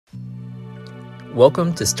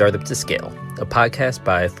Welcome to Startup to Scale, a podcast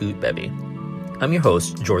by Food Bevy. I'm your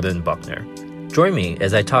host, Jordan Buckner. Join me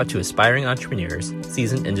as I talk to aspiring entrepreneurs,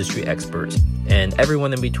 seasoned industry experts, and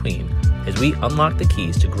everyone in between as we unlock the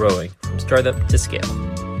keys to growing from startup to scale.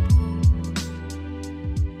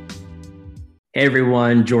 Hey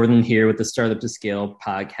everyone, Jordan here with the Startup to Scale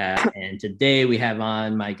podcast. And today we have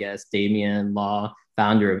on my guest, Damian Law,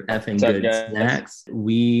 founder of Effin' Good Snacks.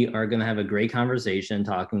 We are going to have a great conversation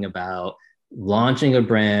talking about launching a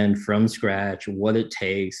brand from scratch, what it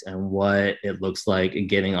takes, and what it looks like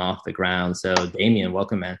getting off the ground. So Damian,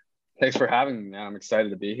 welcome, man. Thanks for having me, man. I'm excited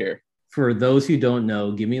to be here. For those who don't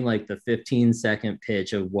know, give me like the 15-second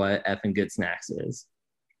pitch of what Effin' Good Snacks is.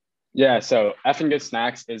 Yeah, so Effin' Good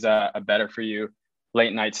Snacks is a better for you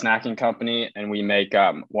late night snacking company, and we make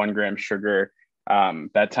 1 gram sugar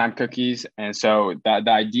bedtime cookies. And so the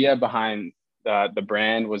idea behind the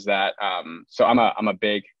brand was that so I'm a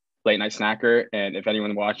big late night snacker, and if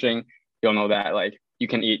anyone watching, you'll know that like you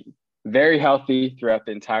can eat very healthy throughout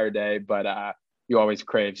the entire day, but you always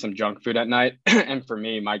crave some junk food at night. And for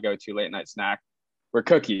me, my go-to late night snack were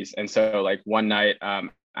cookies. And so like one night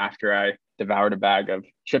after I devoured a bag of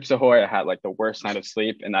Chips Ahoy, I had like the worst night of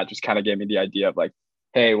sleep, and that just kind of gave me the idea of like,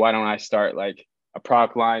 hey, why don't I start like a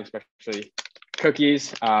product line, especially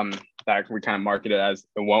cookies, that we kind of market it as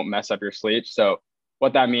it won't mess up your sleep. So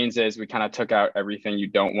what that means is we kind of took out everything you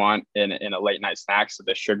don't want in a late night snack. So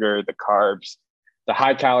the sugar, the carbs, the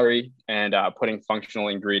high calorie, and putting functional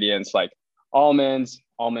ingredients like almonds,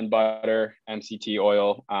 almond butter, MCT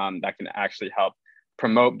oil that can actually help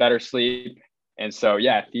promote better sleep. And so,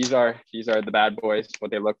 yeah, these are the bad boys, what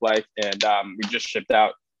they look like. And we just shipped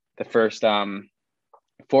out the first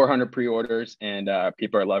 400 pre-orders, and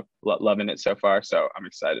people are loving it so far. So I'm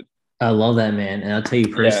excited. I love that, man. And I'll tell you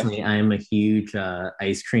personally, yeah. I am a huge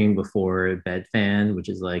ice cream before bed fan, which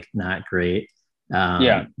is like not great.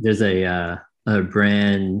 There's a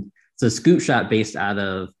brand, it's a scoop shop based out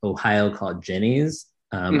of Ohio called Jenny's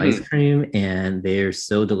ice cream, and they're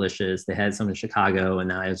so delicious. They had some in Chicago, and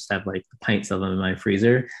now I just have like pints of them in my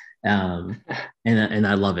freezer. And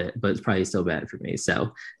I love it, but it's probably still bad for me.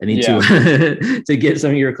 So I need to to get some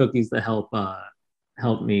of your cookies to help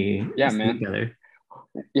me sleep better.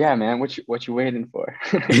 Yeah, man. What you waiting for?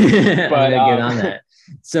 But get on that.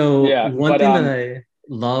 So one thing that I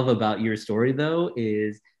love about your story though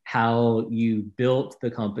is how you built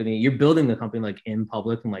the company. You're building the company like in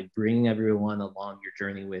public and like bringing everyone along your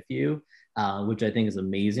journey with you, which I think is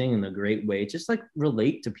amazing and a great way to just like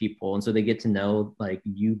relate to people, and so they get to know like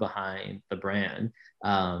you behind the brand.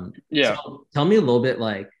 So tell me a little bit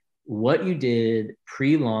like what you did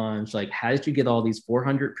pre-launch, like how did you get all these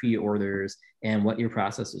 400 pre-orders, and what your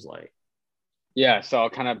process is like? Yeah, so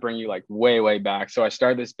I'll kind of bring you like way back. So I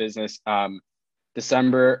started this business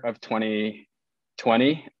December of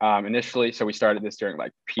 2020 initially. So we started this during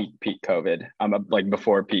like peak COVID, like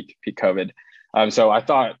before peak COVID. So I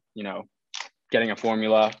thought, getting a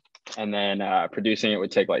formula and then producing it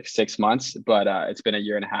would take like 6 months, but it's been a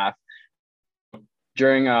year and a half.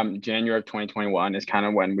 During January of 2021 is kind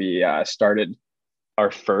of when we started our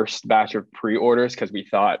first batch of pre-orders, because we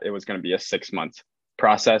thought it was going to be a 6-month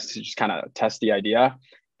process to just kind of test the idea.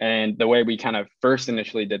 And the way we kind of first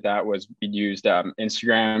initially did that was we used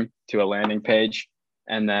Instagram to a landing page,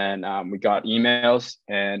 and then we got emails,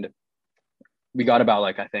 and we got about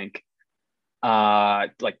like, I think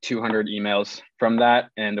like 200 emails from that.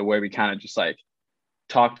 And the way we kind of just like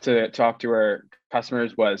talk to our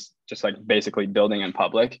customers was just like basically building in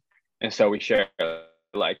public. And so we share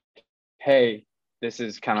like, hey, this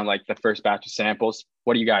is kind of like the first batch of samples.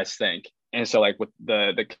 What do you guys think? And so like with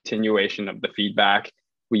the continuation of the feedback,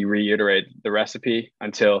 we reiterated the recipe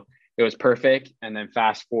until it was perfect. And then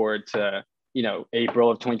fast forward to,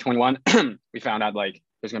 April of 2021, we found out like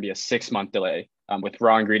there's going to be a 6-month delay with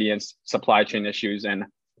raw ingredients, supply chain issues, and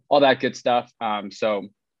all that good stuff. So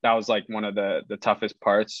that was like one of the toughest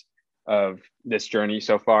parts of this journey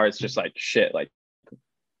so far. It's just like, shit, like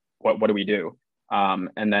what do we do?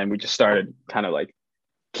 And then we just started kind of like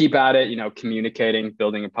keep at it, communicating,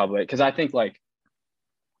 building in public. Cause I think like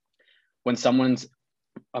when someone's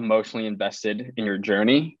emotionally invested in your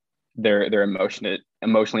journey, they're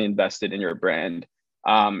emotionally invested in your brand.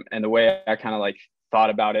 And the way I kind of like thought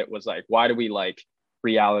about it was like, why do we like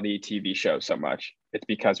reality TV shows so much? It's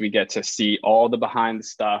because we get to see all the behind the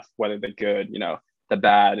stuff, whether the good, the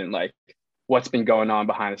bad, and like what's been going on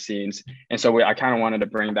behind the scenes. And so I kind of wanted to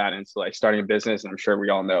bring that into like starting a business. And I'm sure we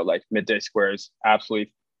all know like Midday Squares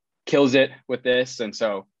absolutely kills it with this. And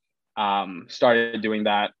so started doing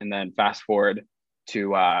that. And then fast forward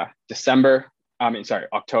to October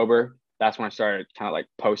that's when I started kind of like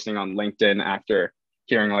posting on LinkedIn after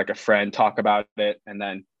hearing like a friend talk about it. And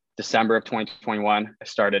then December of 2021, I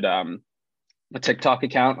started a TikTok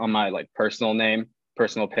account on my like personal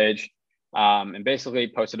page, and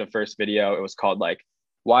basically posted a first video. It was called like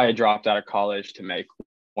why I dropped out of college to make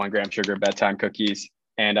 1 gram sugar bedtime cookies.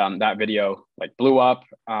 And that video like blew up.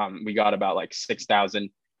 We got about like 6,000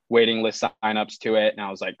 waiting list signups to it. And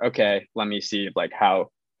I was like, okay, let me see like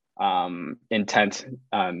how intent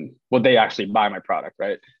would they actually buy my product,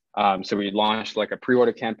 right? So we launched like a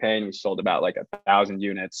pre-order campaign. We sold about like 1,000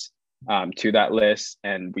 units to that list,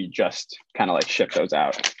 and we just kind of like shipped those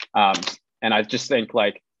out. And I just think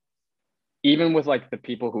like, even with like the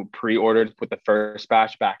people who pre-ordered with the first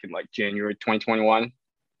batch back in like January 2021,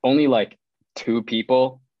 only like 2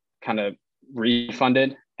 people kind of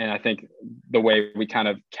refunded. And I think the way we kind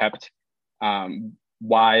of kept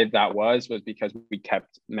why that was because we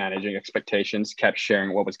kept managing expectations, kept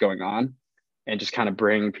sharing what was going on, and just kind of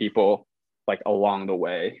bring people like along the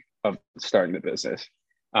way of starting the business.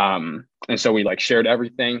 And so we like shared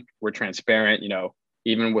everything. We're transparent, you know,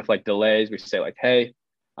 even with like delays, we say like, hey,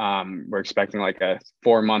 we're expecting like a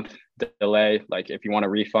 4-month delay. Like if you want a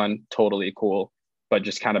refund, totally cool. But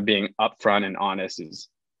just kind of being upfront and honest is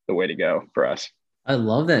the way to go for us. I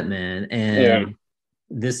love that, man. And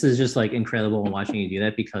this is just like incredible watching you do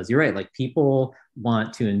that, because you're right. Like people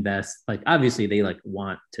want to invest, like obviously they like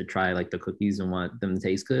want to try like the cookies and want them to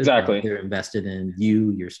taste good. Exactly. They're invested in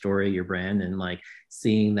you, your story, your brand, and like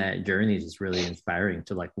seeing that journey is just really inspiring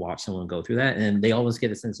to like watch someone go through that. And they always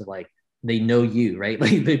get a sense of like, they know you, right?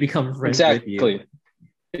 Like they become friends with you.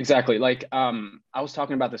 Exactly. Like, I was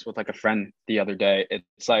talking about this with like a friend the other day.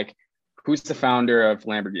 It's like, who's the founder of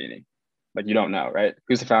Lamborghini? Like, you don't know, right?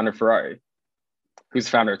 Who's the founder of Ferrari? Who's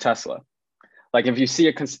the founder of Tesla? Like, if you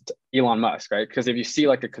see Elon Musk, right? Because if you see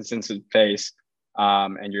like a consistent face,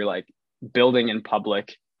 and you're like building in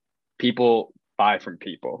public, people buy from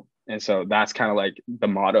people. And so that's kind of like the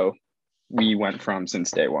motto we went from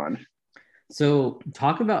since day one. So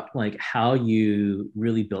talk about like how you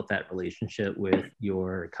really built that relationship with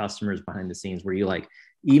your customers behind the scenes. Were you like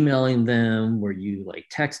emailing them? Were you like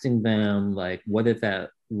texting them? Like what did that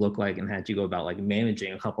look like, and how'd you go about like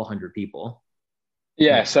managing a couple hundred people?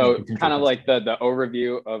 Yeah, like, so kind of like the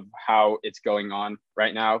overview of how it's going on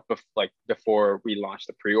right now, like before we launched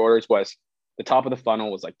the pre-orders, was the top of the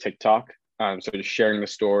funnel was like TikTok. So just sharing the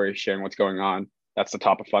story, sharing what's going on. That's the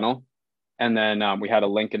top of funnel. And then we had a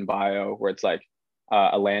link in bio where it's like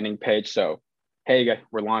a landing page. So, hey,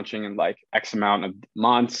 we're launching in like X amount of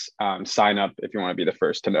months. Sign up if you want to be the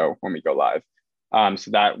first to know when we go live. So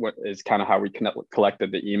that is kind of how we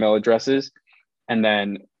collected the email addresses. And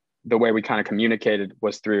then the way we kind of communicated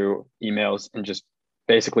was through emails and just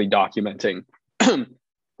basically documenting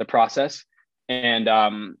the process. And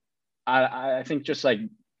I think just like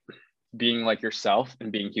being like yourself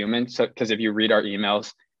and being human. So, because if you read our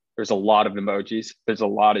emails, there's a lot of emojis, there's a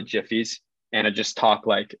lot of jiffies, and I just talk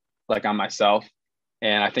like I'm myself.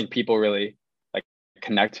 And I think people really like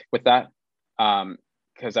connect with that.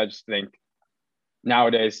 Because I just think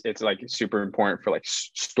nowadays it's like super important for like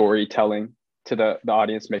storytelling to the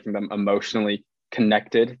audience, making them emotionally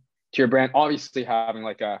connected to your brand. Obviously having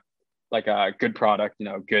like a good product, you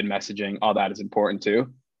know, good messaging, all that is important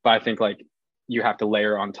too. But I think like you have to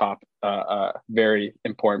layer on top a very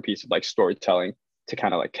important piece of like storytelling to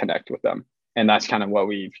kind of like connect with them. And that's kind of what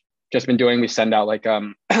we've just been doing. We send out like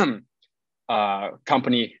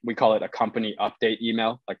company, we call it a company update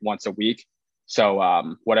email, like once a week.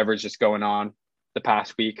 So whatever's just going on the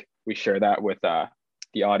past week, we share that with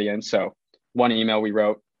the audience. So one email we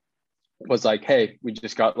wrote was like, hey, we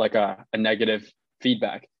just got like a negative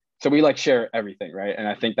feedback. So we like share everything, right? And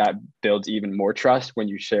I think that builds even more trust when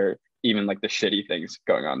you share even like the shitty things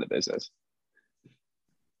going on in the business.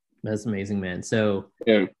 That's amazing, man. So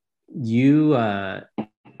you in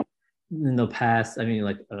the past, I mean,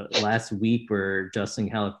 like last week we're just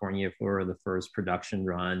in California for the first production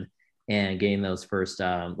run and getting those first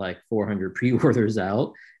like 400 pre-orders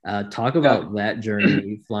out. Talk about that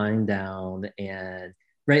journey, flying down, and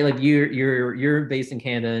right, like you're based in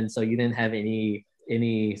Canada, and so you didn't have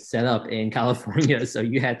any setup in California, so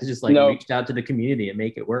you had to just like reach out to the community and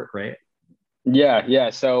make it work, right?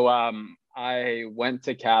 Yeah. So I went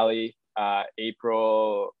to Cali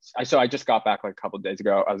April. So I just got back like a couple of days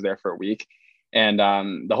ago. I was there for a week. And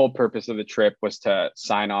the whole purpose of the trip was to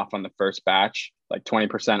sign off on the first batch, like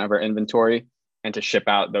 20% of our inventory, and to ship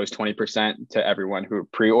out those 20% to everyone who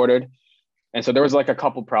pre-ordered. And so there was like a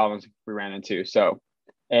couple problems we ran into. So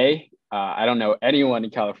I don't know anyone in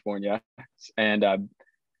California. And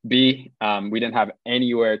B, we didn't have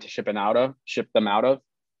anywhere to ship them out of.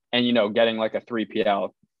 And, you know, getting like a 3PL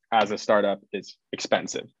as a startup is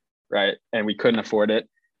expensive, right? And we couldn't afford it.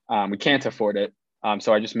 We can't afford it.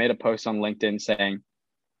 So I just made a post on LinkedIn saying,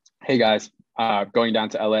 hey guys, going down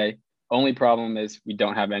to LA. Only problem is we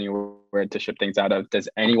don't have anywhere to ship things out of. Does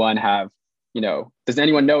anyone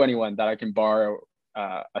know anyone that I can borrow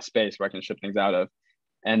a space where I can ship things out of?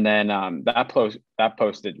 And then that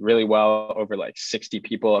posted really well, over like 60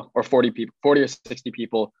 people or 40 or 60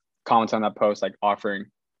 people comments on that post, like offering,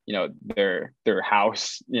 you know, their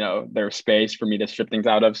house, you know, their space for me to ship things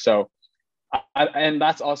out of. So and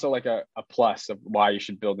that's also like a plus of why you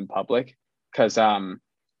should build in public, because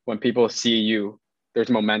when people see you, there's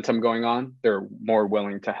momentum going on, they're more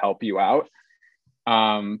willing to help you out.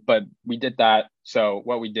 But we did that. So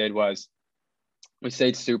what we did was we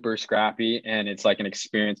stayed super scrappy, and it's like an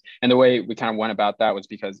experience. And the way we kind of went about that was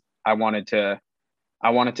because I wanted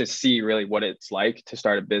to see really what it's like to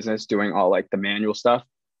start a business doing all like the manual stuff.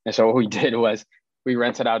 And so what we did was we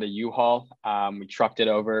rented out a U-Haul. We trucked it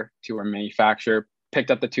over to our manufacturer,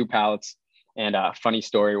 picked up the 2 pallets. And funny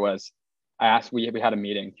story was, I asked, we had a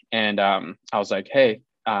meeting, and I was like, hey,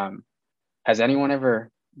 has anyone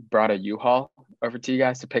ever brought a U-Haul over to you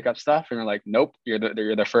guys to pick up stuff? And they're like, nope, you're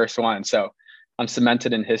the first one. So I'm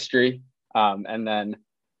cemented in history. And then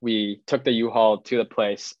we took the U-Haul to the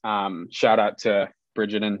place. Shout out to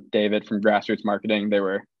Bridget and David from Grassroots Marketing. They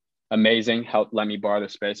were amazing, helped let me borrow the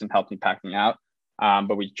space and helped me packing out.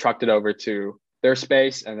 But we trucked it over to their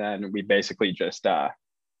space, and then we basically just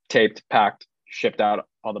taped, packed, shipped out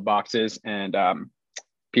all the boxes, and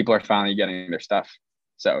people are finally getting their stuff.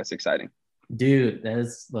 So it's exciting. Dude,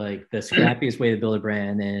 that's like the scrappiest way to build a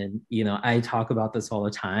brand. And, you know, I talk about this all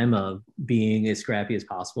the time of being as scrappy as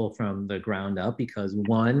possible from the ground up, because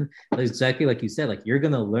one, exactly like you said, like you're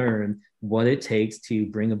going to learn what it takes to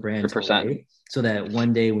bring a brand to life, so that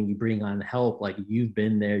one day when you bring on help, like you've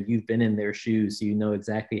been there, you've been in their shoes, so you know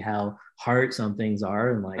exactly how hard some things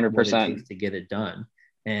are and like 100%. What it takes to get it done.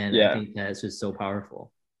 And I think that's just so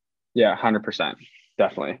powerful. Yeah, 100%.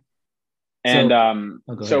 Definitely. And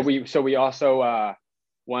so we also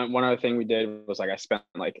one other thing we did was like I spent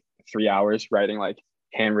like 3 hours writing like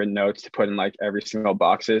handwritten notes to put in like every single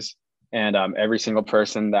boxes, and every single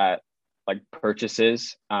person that like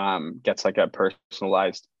purchases gets like a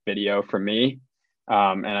personalized video from me.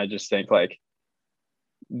 And I just think like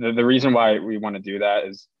the reason why we want to do that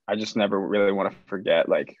is I just never really want to forget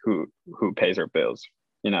like who pays our bills,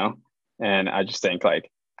 you know? And I just think like,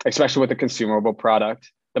 especially with a consumable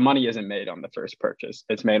product, the money isn't made on the first purchase.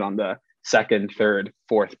 It's made on the second, third,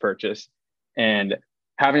 fourth purchase. And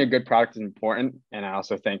having a good product is important. And I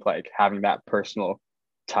also think like having that personal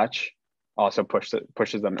touch also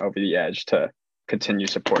pushes them over the edge to continue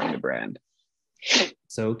supporting the brand.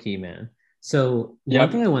 So key, man. So one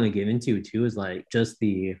thing I want to get into too is like just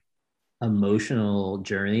the emotional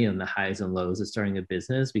journey and the highs and lows of starting a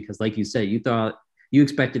business, because like you said, you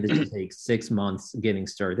expected it to take 6 months getting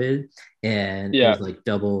started, and it was like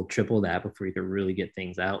double, triple that before you could really get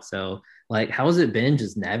things out. So like, how has it been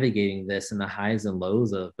just navigating this and the highs and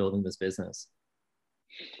lows of building this business?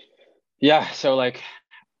 Yeah. So like,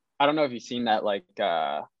 I don't know if you've seen that like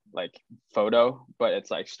photo, but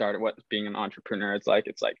it's like started what being an entrepreneur it's like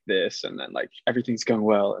this, and then like everything's going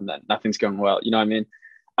well and then nothing's going well. You know what I mean?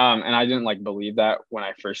 And I didn't like believe that when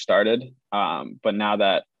I first started. But now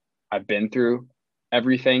that I've been through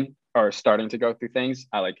everything or starting to go through things,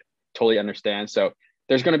 I like totally understand. So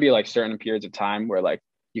there's going to be like certain periods of time where like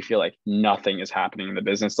you feel like nothing is happening in the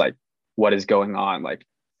business. Like, what is going on? Like,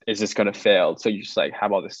 is this going to fail? So you just like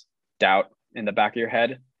have all this doubt in the back of your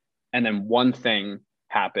head. And then one thing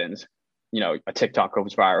happens, you know, a TikTok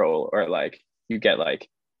goes viral, or like you get like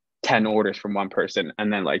 10 orders from one person,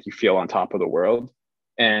 and then like you feel on top of the world,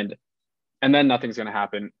 and then nothing's going to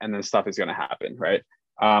happen, and then stuff is going to happen. Right.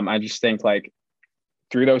 I just think like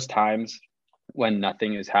through those times when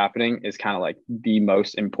nothing is happening is kind of like the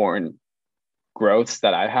most important growths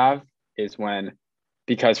that I have, is when,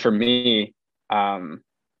 because for me,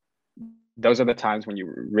 those are the times when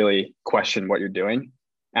you really question what you're doing.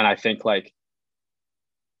 And I think like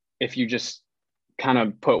if you just kind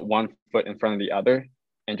of put one foot in front of the other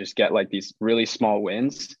and just get like these really small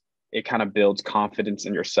wins, it kind of builds confidence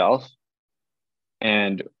in yourself.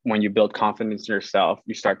 And when you build confidence in yourself,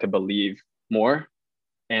 you start to believe more,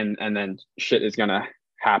 and then shit is gonna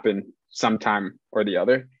happen sometime or the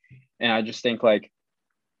other. And I just think like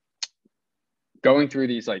going through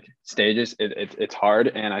these like stages, it's hard.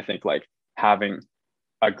 And I think like having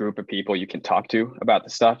a group of people you can talk to about the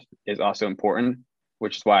stuff is also important,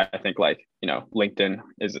 which is why I think like, you know, LinkedIn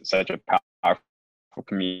is such a powerful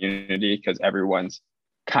community, because everyone's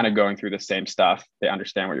kind of going through the same stuff. They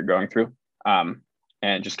understand what you're going through.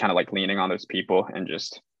 And just kind of like leaning on those people and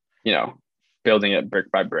just, you know, building it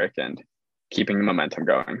brick by brick and keeping the momentum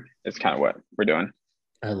going is kind of what we're doing.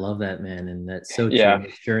 I love that, man. And that's so true.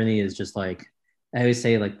 This journey is just like, I always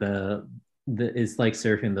say, like it's like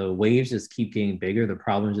surfing. The waves just keep getting bigger. The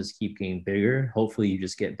problems just keep getting bigger. Hopefully you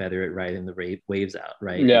just get better at riding the waves out,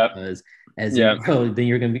 right? Yeah. Because as you go, then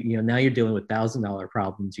you're going to be, you know, now you're dealing with $1,000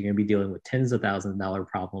 problems. You're going to be dealing with tens of $1,000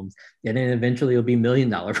 problems. And then eventually it'll be $1 million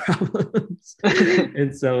problems.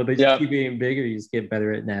 And so they just keep getting bigger. You just get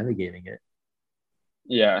better at navigating it.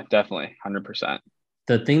 Yeah, definitely. 100%.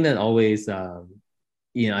 The thing that always,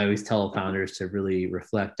 you know, I always tell founders to really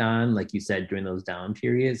reflect on, like you said, during those down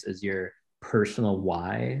periods, is your personal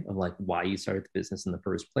why of like why you started the business in the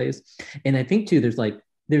first place. And I think too, there's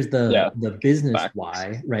the business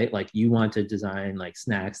why, right? Like you want to design like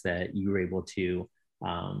snacks that you were able to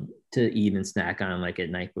eat and snack on like at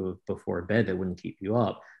night before bed that wouldn't keep you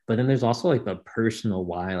up. But then there's also like the personal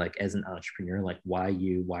why, like as an entrepreneur, like why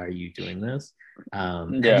are you doing this?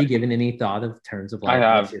 Have you given any thought of terms of like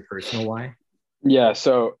what's your personal why? Yeah,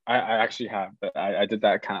 so I actually have, but I did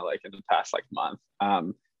that kind of like in the past like month.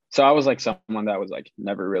 So I was like someone that was like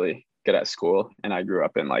never really good at school, and I grew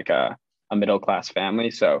up in like a middle class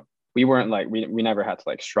family. So we weren't like we never had to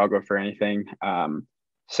like struggle for anything.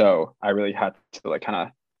 So I really had to like kind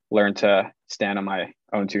of learn to stand on my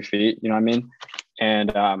own 2 feet. You know what I mean?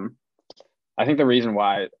 And I think the reason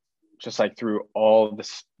why, just like through all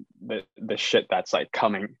this the shit that's like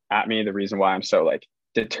coming at me, the reason why I'm so like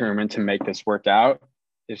determined to make this work out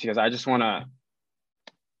is because I just want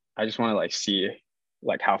to like see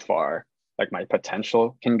like how far like my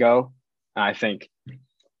potential can go. And I think,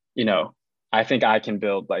 you know, I think I can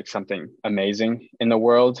build like something amazing in the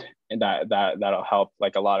world, and that'll help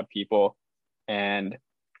like a lot of people, and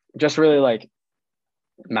just really like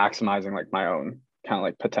maximizing like my own kind of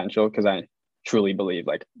like potential, because I truly believe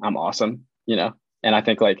like I'm awesome, you know. And I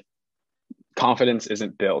think like confidence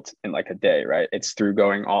isn't built in like a day, right? It's through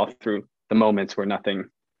going all through the moments where nothing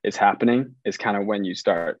is happening is kind of when you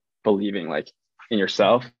start believing like in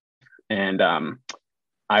yourself. And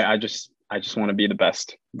I just want to be the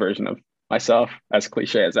best version of myself, as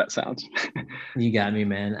cliche as that sounds. You got me,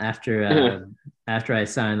 man. After I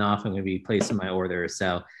sign off, I'm going to be placing my order.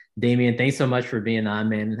 So Damian, thanks so much for being on,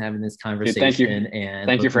 man, and having this conversation. Dude, thank you. And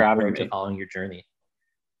thank you for having me. Following your journey.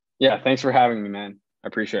 Yeah, thanks for having me, man. I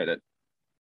appreciate it.